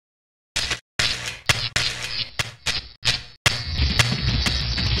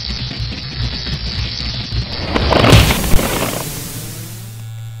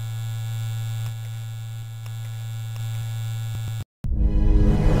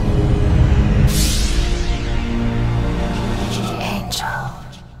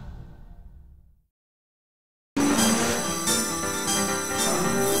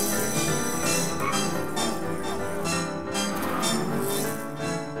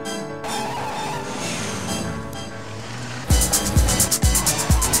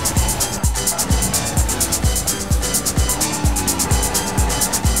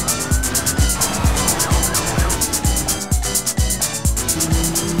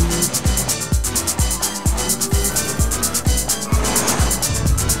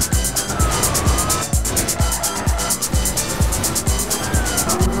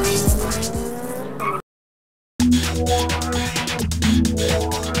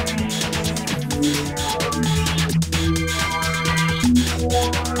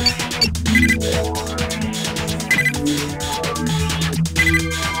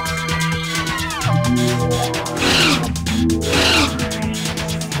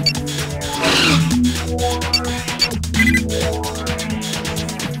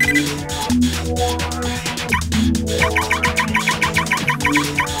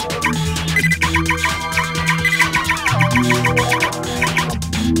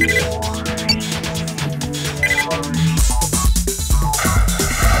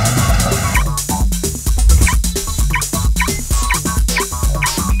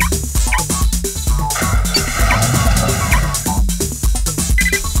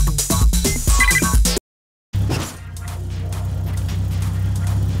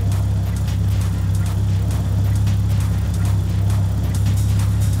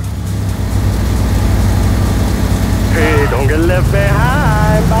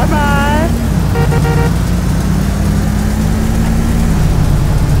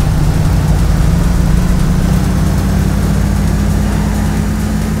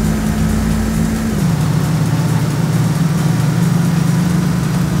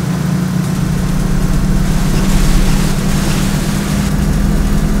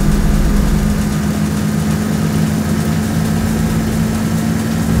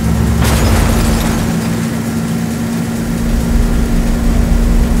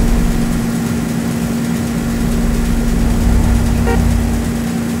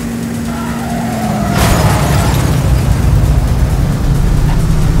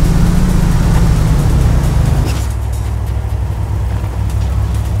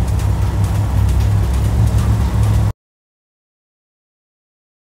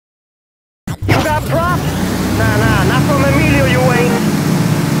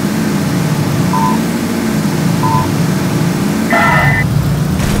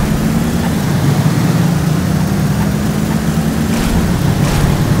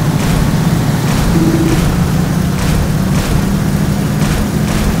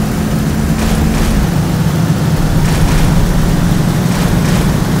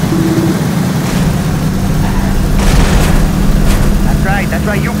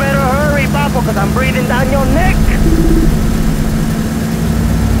cause I'm breathing down your neck.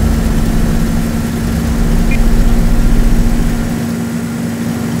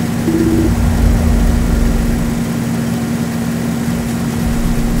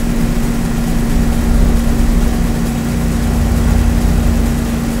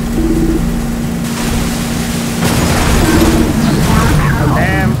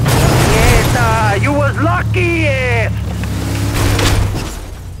 Damn. Yes, you was lucky, yes.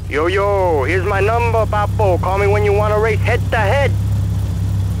 Yo, here's my number, Papo. Call me when you want to race head to head.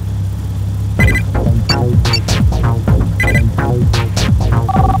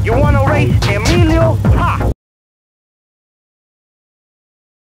 You want to race Emilio? Ha!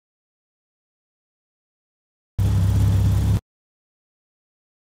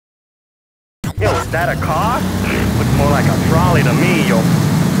 Yo, is that a car? Looks more like a trolley to me, yo.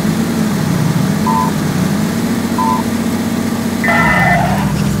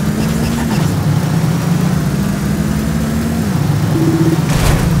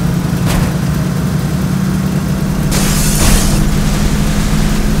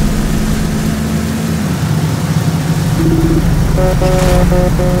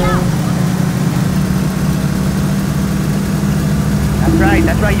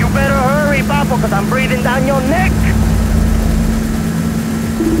 That's right, you better hurry, Papo, cause I'm breathing down your neck.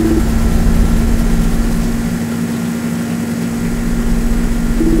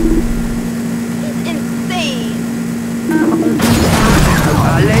 It's insane.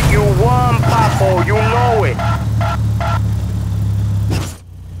 I'll let you one, Papo, you know it.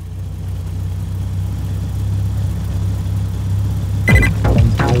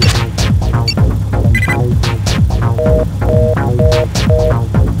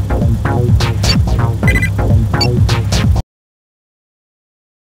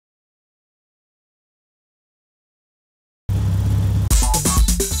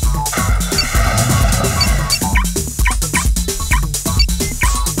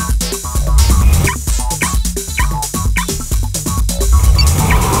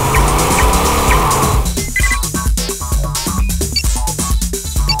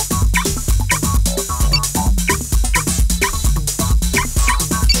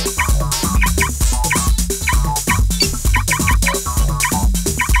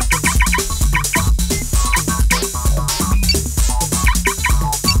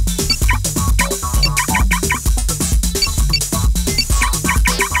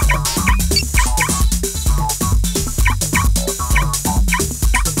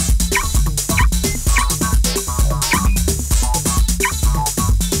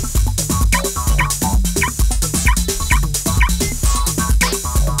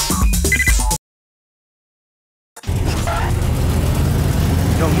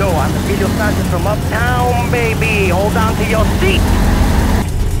 Yo, I'm Emilio Sanchez from uptown, baby. Hold on to your seat.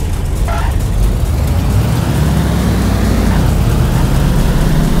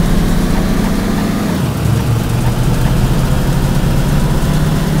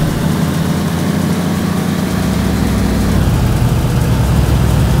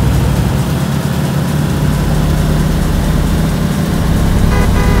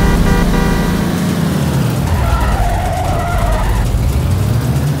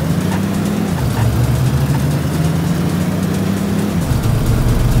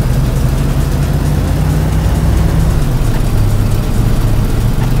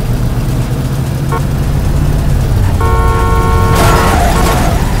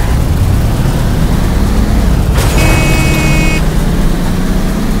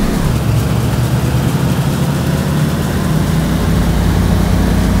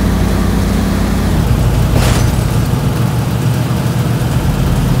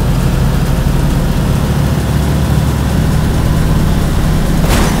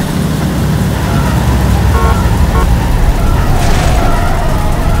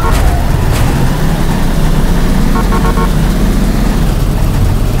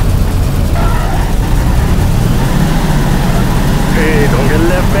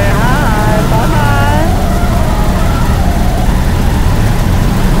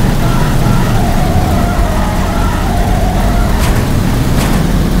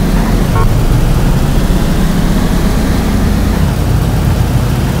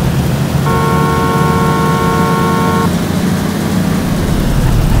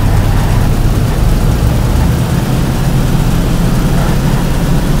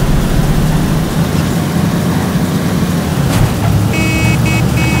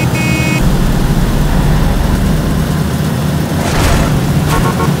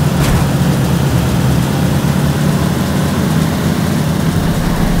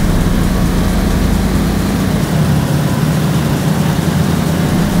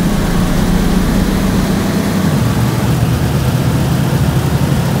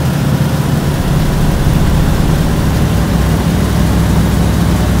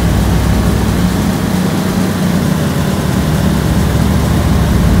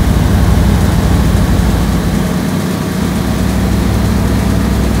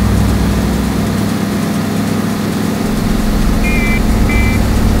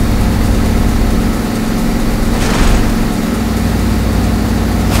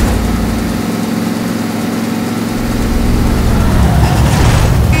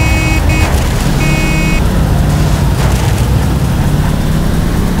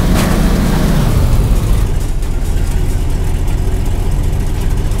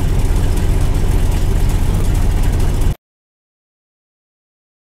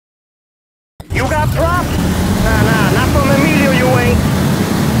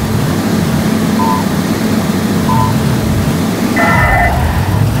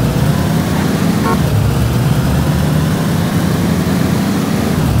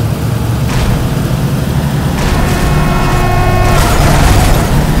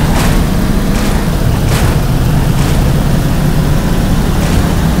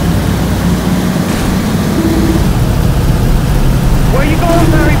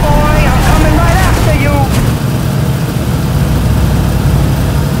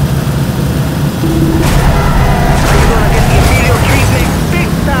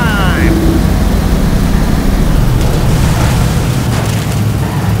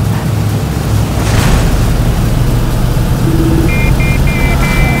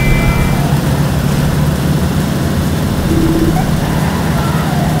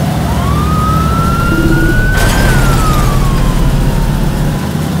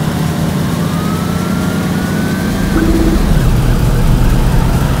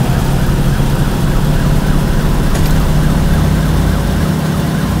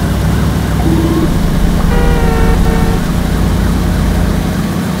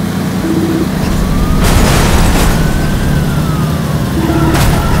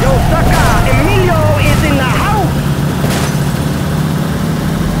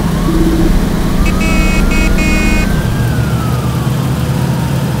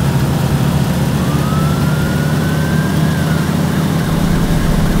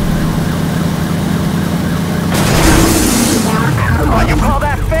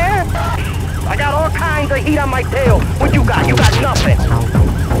 the heat on my tail. What you got? You got nothing.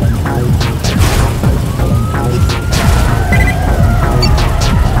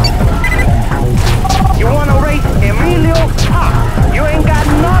 You wanna race Emilio? Ha! You ain't got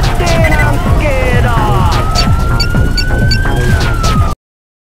nothing I'm scared of.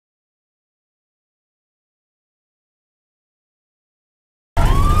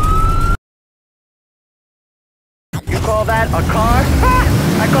 You call that a car? Ha!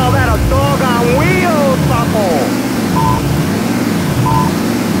 I call that a dog on wheels, papo.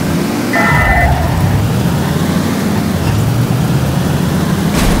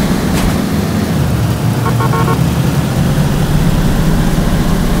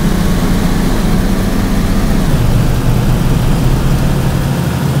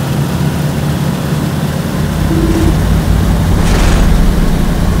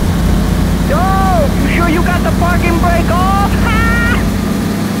 Parking brake off! Ha!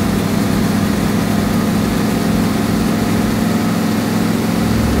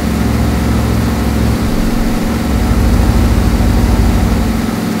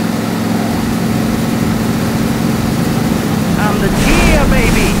 I'm the gear,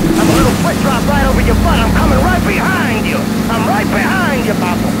 baby! I'm a little foot drop right over your butt. I'm coming right behind you! I'm right behind you,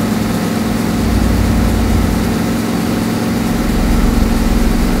 Papa!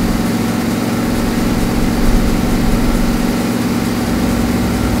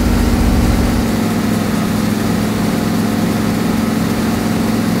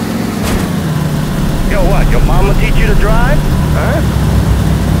 Your mama teach you to drive? Huh?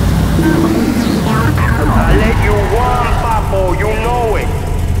 I let you run, papo. You know it.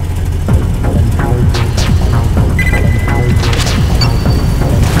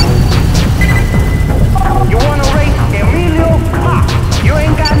 You wanna race Emilio? Ha! You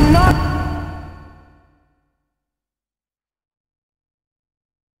ain't got nothing.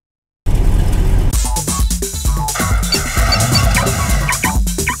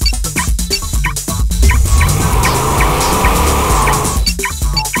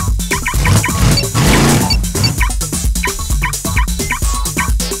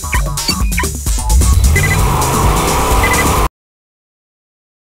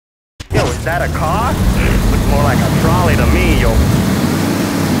 Is that a car? Looks more like a trolley to me, yo.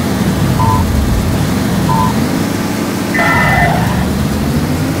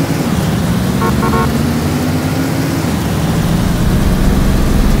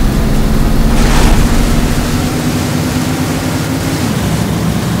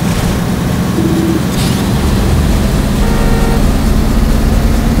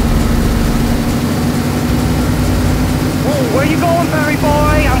 Whoa, where you going, Barry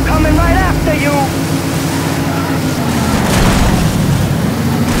boy? I'm coming right after you.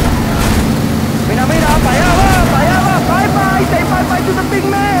 Mira, mira, pa' allá va, bye-bye, say bye-bye to the big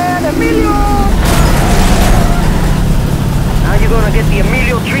man, Emilio! Now you're gonna get the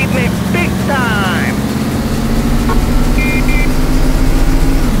Emilio treatment big time!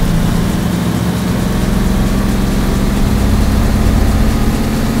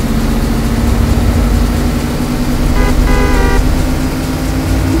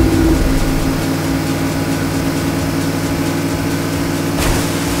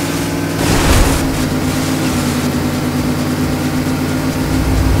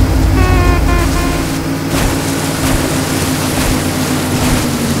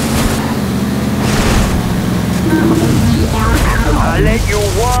 Let you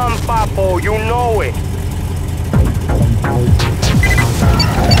run, papo, you know it.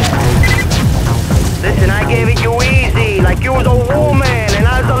 Listen, I gave it you easy, like you was a woman and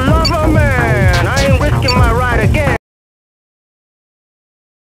I was a lover man. I ain't risking my ride again.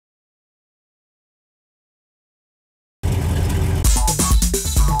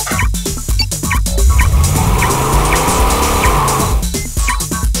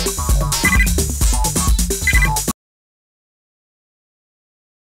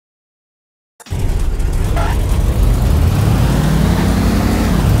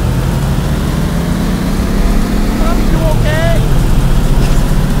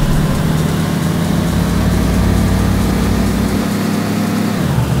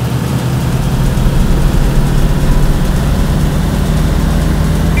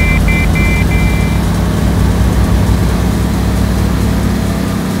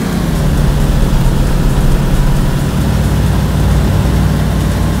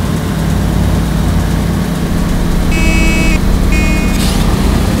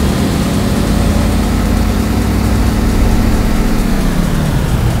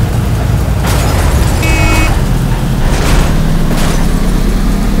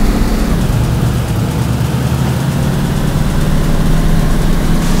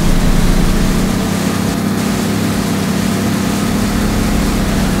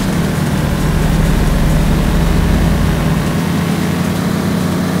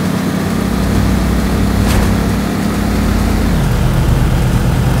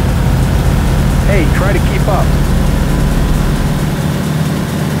 keep up.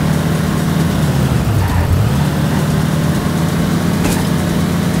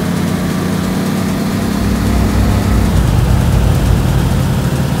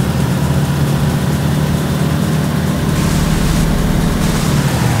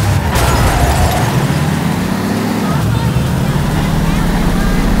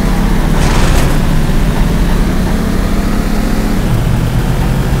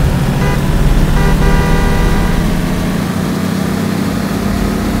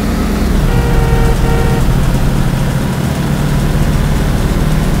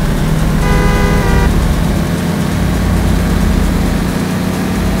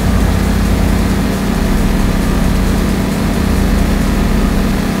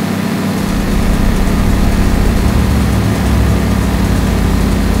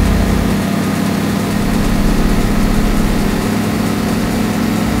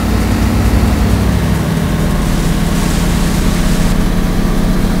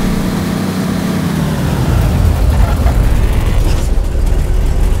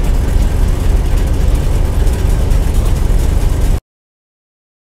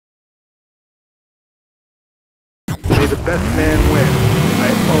 May the best man win. I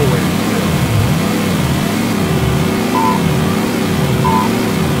always do.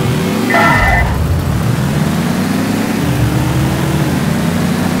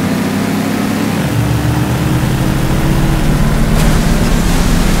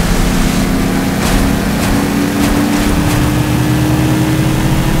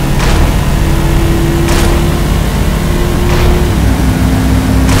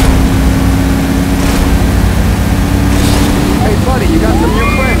 You got some new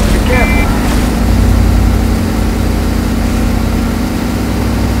friends, be careful.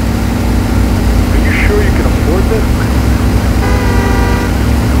 Are you sure you can afford this?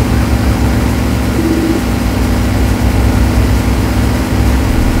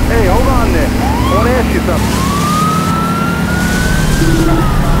 Hey, hold on there. I want to ask you something.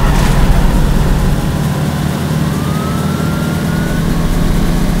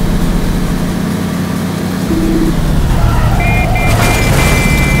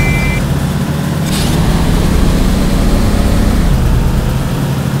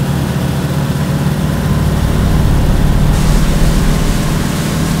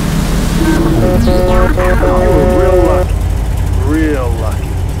 You were real lucky. Real lucky.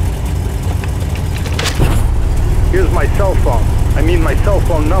 Here's my cell phone. I mean my cell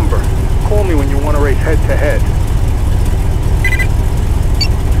phone number. Call me when you want to race head to head.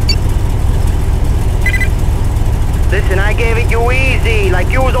 Listen, I gave it you easy, like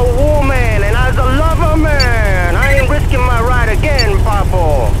you was a woman and I was a lover, man. I ain't risking my ride again,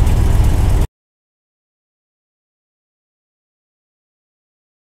 Papo.